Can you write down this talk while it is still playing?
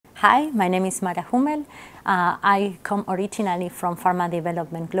Hi, my name is Mara Hummel. I come originally from Pharma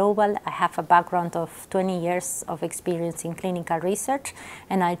Development Global. I have a background of 20 years of experience in clinical research,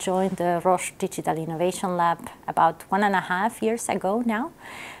 and I joined the Roche Digital Innovation Lab about 1.5 years ago now.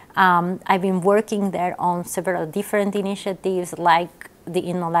 I've been working there on several different initiatives like the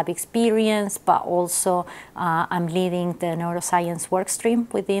Innolab experience, but also I'm leading the neuroscience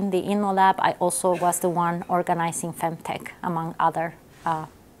workstream within the Innolab. I also was the one organizing FemTech, among other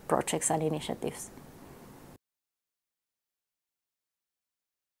projects and initiatives.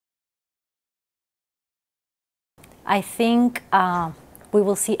 I think we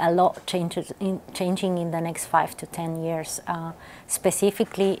will see a lot changing in the next 5 to 10 years,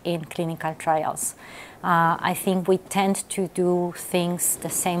 specifically in clinical trials. I think we tend to do things the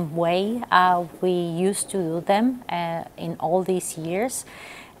same way we used to do them in all these years,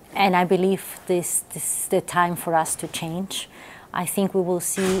 and I believe this is the time for us to change. I think we will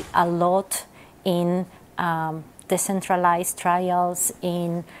see a lot in decentralized trials,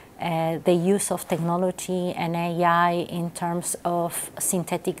 in the use of technology and AI in terms of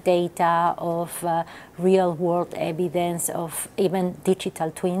synthetic data, of real-world evidence, of even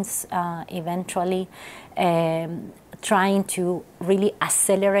digital twins eventually, trying to really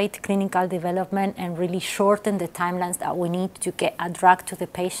accelerate clinical development and really shorten the timelines that we need to get a drug to the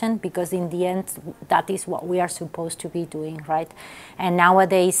patient, because in the end, that is what we are supposed to be doing, right? And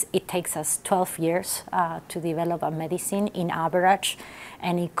nowadays, it takes us 12 years to develop a medicine in average,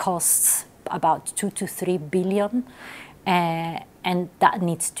 and it costs about 2 to 3 billion, and that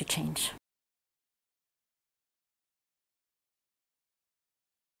needs to change.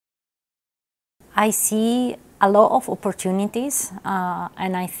 I see a lot of opportunities,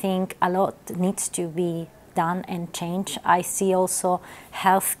 and I think a lot needs to be done and changed. I see also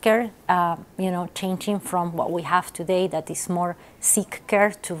healthcare, changing from what we have today, that is more sick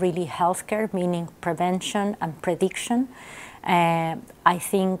care, to really healthcare, meaning prevention and prediction. I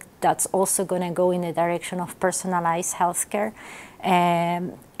think that's also going to go in the direction of personalized healthcare,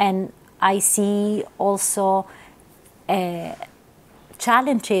 and I see also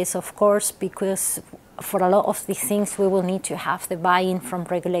challenges, of course, because for a lot of these things we will need to have the buy-in from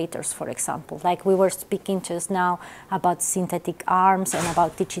regulators, for example. Like we were speaking just now about synthetic arms and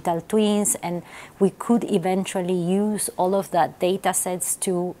about digital twins, and we could eventually use all of that data sets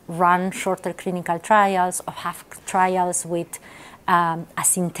to run shorter clinical trials or have trials with a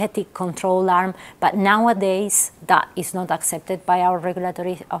synthetic control arm, but nowadays that is not accepted by our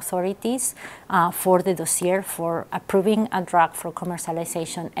regulatory authorities for the dossier for approving a drug for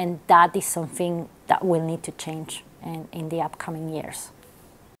commercialization, and that is something that will need to change in the upcoming years.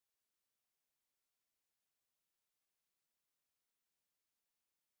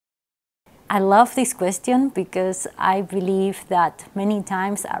 I love this question because I believe that many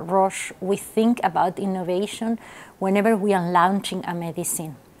times at Roche we think about innovation whenever we are launching a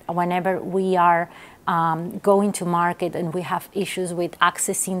medicine, whenever we are going to market and we have issues with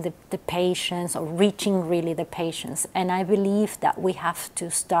accessing the patients or reaching really the patients. And I believe that we have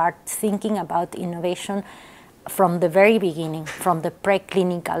to start thinking about innovation from the very beginning, from the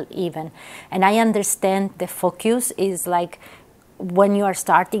preclinical even. And I understand the focus is like, when you are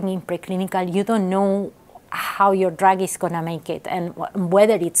starting in preclinical, you don't know how your drug is going to make it and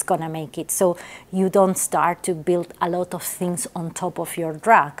whether it's going to make it. So you don't start to build a lot of things on top of your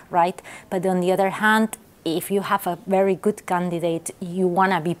drug, right? But on the other hand, if you have a very good candidate, you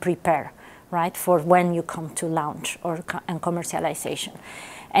want to be prepared, right, for when you come to launch and commercialization.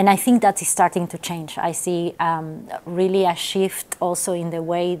 And I think that is starting to change. I see really a shift also in the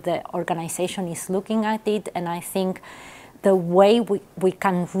way the organization is looking at it, and I think the way we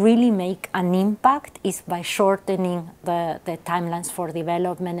can really make an impact is by shortening the timelines for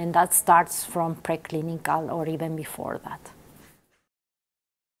development, and that starts from preclinical or even before that.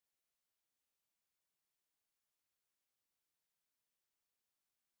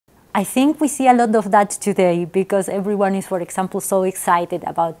 I think we see a lot of that today because everyone is, for example, so excited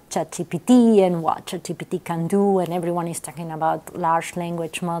about ChatGPT and what ChatGPT can do, and everyone is talking about large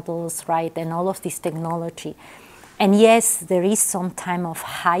language models, right, and all of this technology. And yes, there is some time of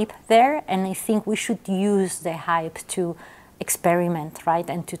hype there, and I think we should use the hype to experiment, right,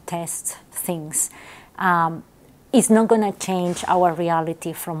 and to test things. It's not going to change our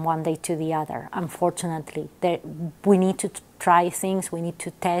reality from one day to the other, unfortunately. We need to try things, we need to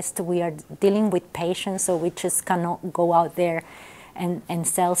test. We are dealing with patients, so we just cannot go out there and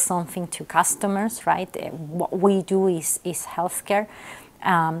sell something to customers, right? What we do is healthcare.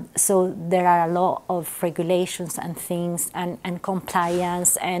 So there are a lot of regulations and things and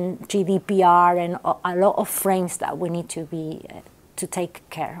compliance and GDPR and a lot of frames that we need to to take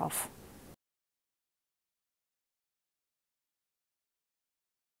care of.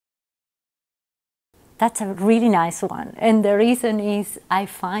 That's a really nice one. And the reason is I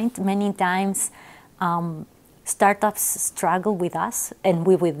find many times startups struggle with us and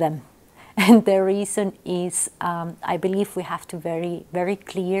we with them. And the reason is I believe we have to be very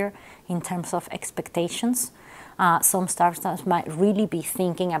clear in terms of expectations. Some startups might really be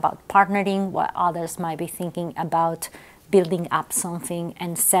thinking about partnering, while others might be thinking about building up something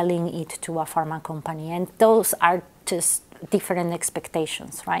and selling it to a pharma company. And those are just different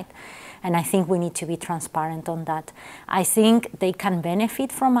expectations, right? And I think we need to be transparent on that. I think they can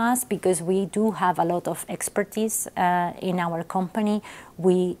benefit from us because we do have a lot of expertise in our company.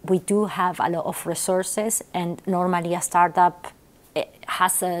 We do have a lot of resources, and normally a startup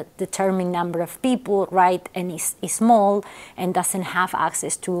has a determined number of people, right, and is small and doesn't have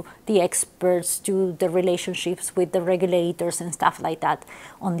access to the experts, to the relationships with the regulators and stuff like that.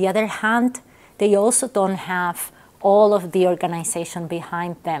 On the other hand, they also don't have all of the organization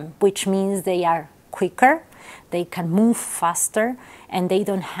behind them, which means they are quicker, they can move faster, and they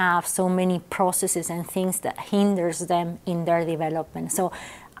don't have so many processes and things that hinders them in their development. So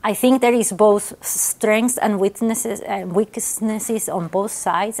I think there is both strengths and weaknesses on both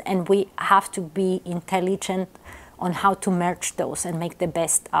sides, and we have to be intelligent on how to merge those and make the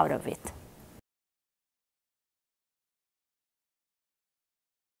best out of it.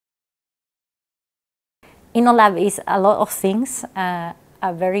 Innolab is a lot of things,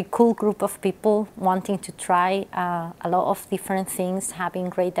 a very cool group of people wanting to try a lot of different things, having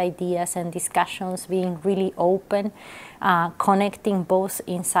great ideas and discussions, being really open, connecting both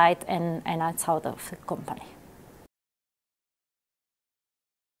inside and outside of the company.